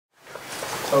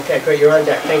Okay, great. You're on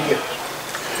deck. Thank you.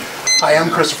 Hi, I'm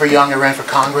Christopher Young. I ran for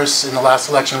Congress in the last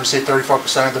election. I received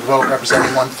 34% of the vote,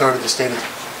 representing 1/3 of the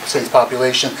state's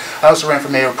population. I also ran for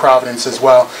mayor of Providence as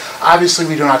well. Obviously,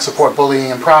 we do not support bullying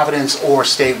in Providence or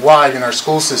statewide in our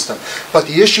school system. But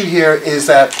the issue here is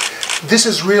that this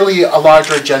is really a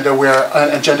larger agenda where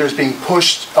an agenda is being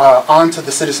pushed onto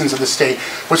the citizens of the state.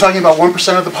 We're talking about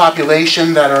 1% of the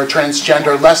population that are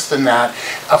transgender, less than that,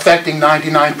 affecting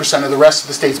 99% of the rest of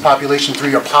the state's population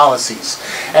through your policies.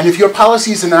 And if your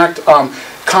policies enact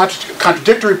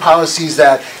contradictory policies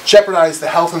that jeopardize the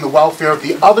health and the welfare of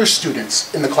the other students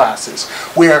in the classes,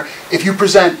 where if you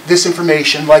present this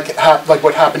information, like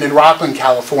what happened in Rocklin,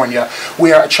 California,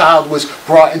 where a child was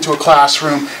brought into a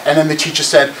classroom and then the teacher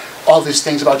said all these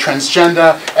things about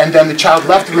transgender, and then the child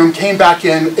left the room, came back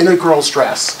in a girl's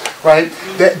dress, right?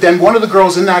 Then one of the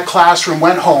girls in that classroom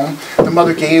went home, the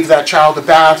mother gave that child a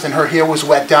bath and her hair was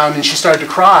wet down and she started to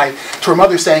cry to her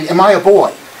mother saying, "Am I a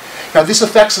boy?" Now this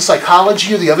affects the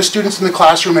psychology of the other students in the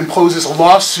classroom and poses a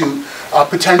lawsuit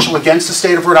potential against the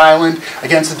state of Rhode Island,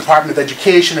 against the Department of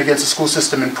Education, against the school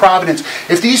system in Providence.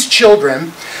 If these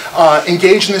children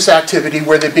engage in this activity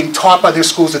where they're being taught by their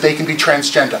schools that they can be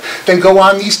transgender, then go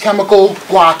on these chemical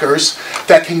blockers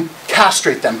that can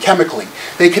castrate them chemically.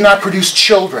 They cannot produce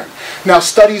children. Now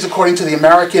studies according to the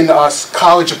American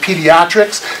College of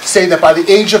Pediatrics say that by the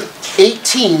age of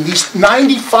 18,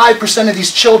 95% of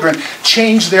these children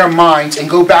change their minds and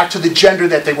go back to the gender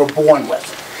that they were born with.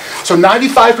 So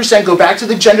 95% go back to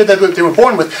the gender that they were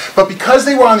born with, but because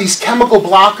they were on these chemical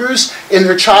blockers in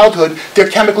their childhood, they're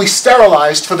chemically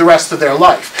sterilized for the rest of their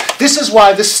life. This is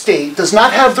why the state does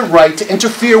not have the right to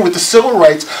interfere with the civil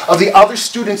rights of the other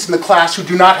students in the class who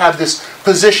do not have this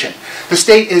position. The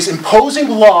state is imposing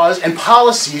laws and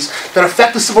policies that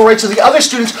affect the civil rights of the other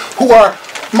students who are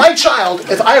my child.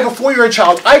 If I have a 4-year-old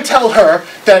child, I tell her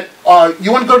that,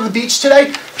 you want to go to the beach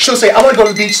today? She'll say, I want to go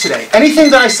to the beach today. Anything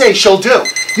that I say, she'll do.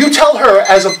 You tell her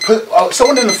as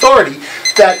someone in authority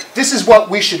that this is what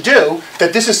we should do,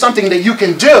 that this is something that you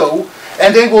can do,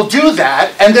 and they will do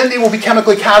that, and then they will be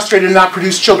chemically castrated and not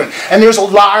produce children. And there's a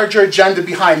larger agenda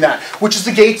behind that, which is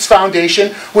the Gates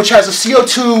Foundation, which has a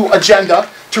CO2 agenda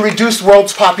to reduce the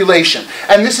world's population.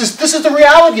 And this is the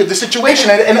reality of the situation.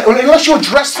 And unless you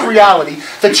address the reality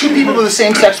that two people of the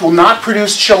same sex will not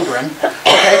produce children,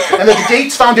 okay, and that the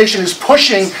Gates Foundation is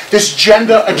pushing this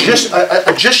gender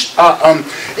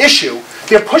issue,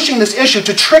 they're pushing this issue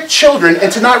to trick children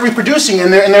into not reproducing in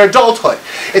their adulthood.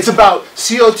 It's about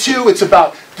CO2, it's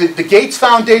about the Gates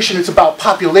Foundation, it's about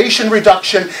population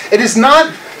reduction. It is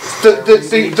not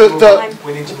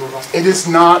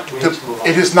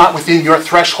it is not within your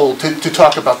threshold to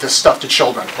talk about this stuff to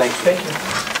children. Thank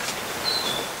you.